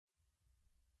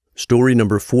Story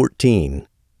number 14,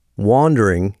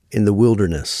 Wandering in the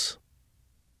Wilderness.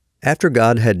 After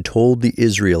God had told the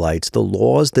Israelites the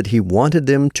laws that He wanted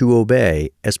them to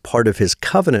obey as part of His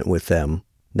covenant with them,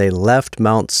 they left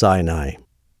Mount Sinai.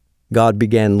 God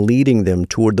began leading them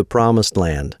toward the Promised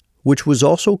Land, which was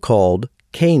also called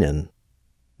Canaan.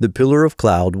 The pillar of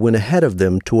cloud went ahead of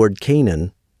them toward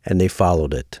Canaan, and they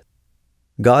followed it.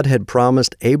 God had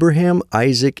promised Abraham,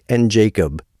 Isaac, and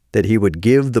Jacob that He would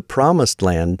give the Promised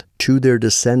Land to their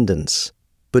descendants.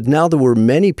 But now there were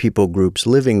many people groups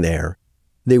living there.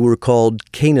 They were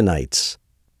called Canaanites.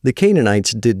 The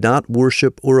Canaanites did not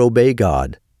worship or obey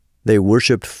God. They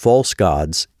worshiped false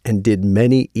gods and did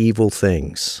many evil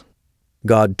things.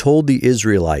 God told the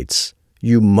Israelites,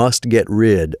 "You must get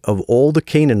rid of all the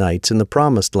Canaanites in the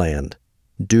Promised Land.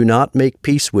 Do not make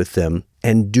peace with them,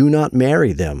 and do not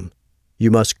marry them. You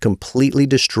must completely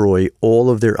destroy all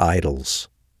of their idols.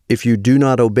 If you do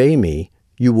not obey me,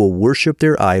 you will worship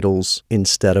their idols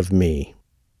instead of me."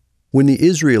 When the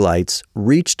Israelites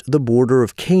reached the border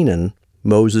of Canaan,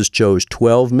 Moses chose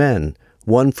 12 men,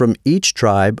 one from each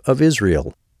tribe of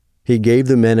Israel. He gave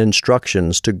the men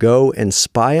instructions to go and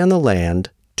spy on the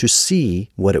land to see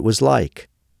what it was like.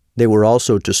 They were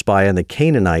also to spy on the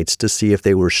Canaanites to see if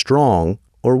they were strong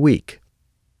or weak.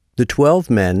 The 12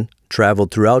 men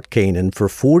traveled throughout Canaan for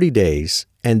 40 days,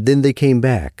 and then they came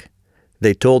back.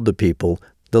 They told the people,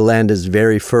 "The land is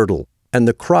very fertile, and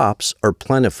the crops are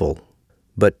plentiful."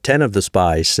 But 10 of the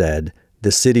spies said,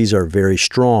 "The cities are very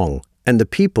strong, and the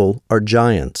people are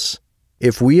giants.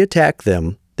 If we attack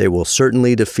them, they will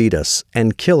certainly defeat us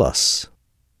and kill us."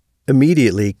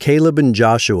 Immediately, Caleb and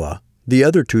Joshua, the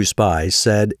other 2 spies,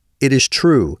 said, "It is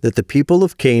true that the people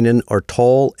of Canaan are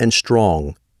tall and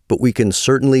strong, but we can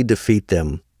certainly defeat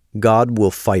them. God will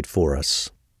fight for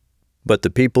us." But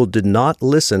the people did not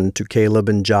listen to Caleb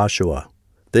and Joshua.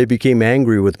 They became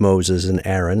angry with Moses and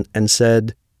Aaron and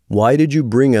said, "Why did you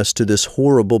bring us to this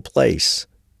horrible place?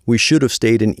 We should have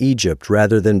stayed in Egypt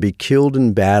rather than be killed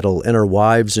in battle and our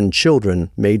wives and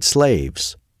children made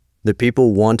slaves." The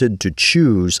people wanted to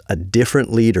choose a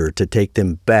different leader to take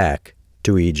them back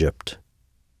to Egypt.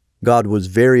 God was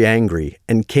very angry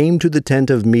and came to the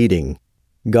tent of meeting.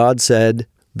 God said,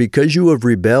 "Because you have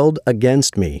rebelled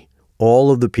against me,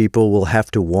 all of the people will have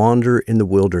to wander in the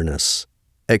wilderness.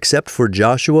 Except for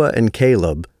Joshua and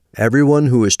Caleb, everyone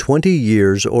who is 20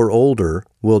 years or older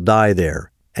will die there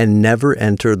and never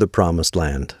enter the Promised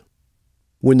Land."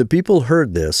 When the people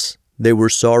heard this, they were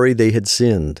sorry they had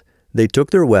sinned. They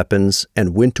took their weapons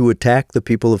and went to attack the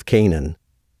people of Canaan.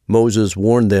 Moses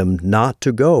warned them not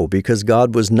to go because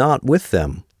God was not with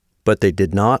them, but they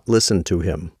did not listen to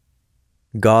him.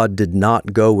 God did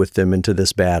not go with them into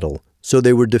this battle, so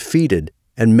they were defeated,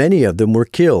 and many of them were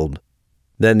killed.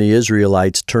 Then the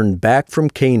Israelites turned back from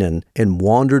Canaan and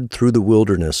wandered through the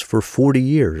wilderness for 40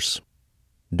 years.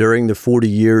 During the 40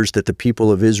 years that the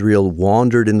people of Israel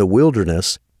wandered in the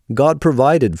wilderness, God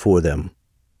provided for them.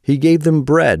 He gave them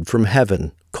bread from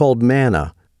heaven, called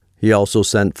manna. He also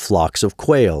sent flocks of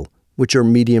quail, which are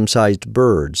medium-sized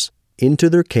birds, into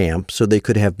their camp so they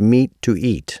could have meat to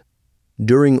eat.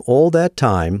 During all that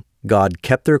time, God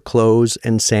kept their clothes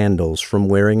and sandals from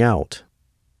wearing out.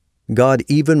 God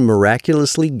even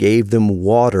miraculously gave them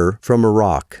water from a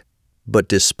rock. But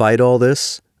despite all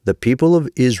this, the people of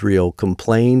Israel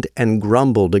complained and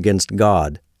grumbled against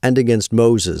God and against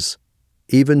Moses.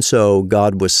 Even so,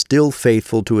 God was still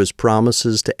faithful to His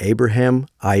promises to Abraham,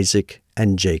 Isaac,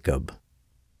 and Jacob.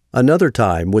 Another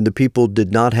time, when the people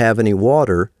did not have any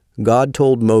water, God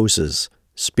told Moses,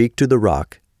 "Speak to the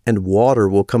rock, and water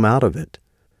will come out of it."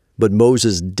 But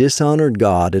Moses dishonored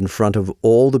God in front of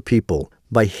all the people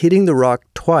by hitting the rock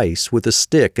twice with a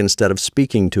stick instead of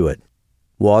speaking to it.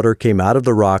 Water came out of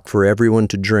the rock for everyone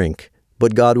to drink,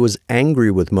 but God was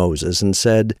angry with Moses and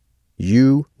said,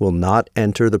 "You will not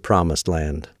enter the Promised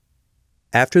Land."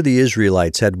 After the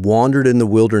Israelites had wandered in the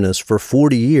wilderness for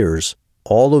 40 years,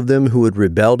 all of them who had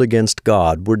rebelled against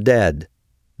God were dead.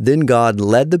 Then God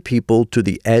led the people to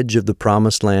the edge of the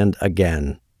Promised Land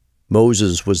again.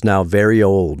 Moses was now very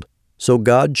old, so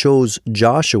God chose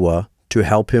Joshua to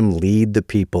help him lead the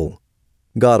people.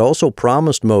 God also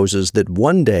promised Moses that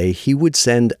one day He would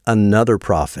send another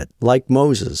prophet like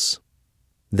Moses.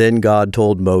 Then God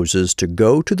told Moses to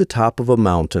go to the top of a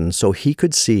mountain so he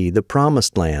could see the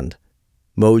Promised Land.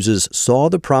 Moses saw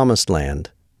the Promised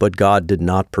Land, but God did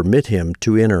not permit him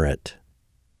to enter it.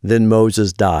 Then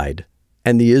Moses died,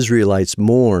 and the Israelites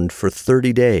mourned for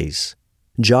 30 days.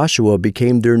 Joshua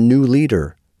became their new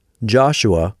leader.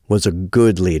 Joshua was a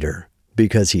good leader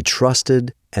because he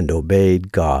trusted and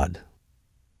obeyed God.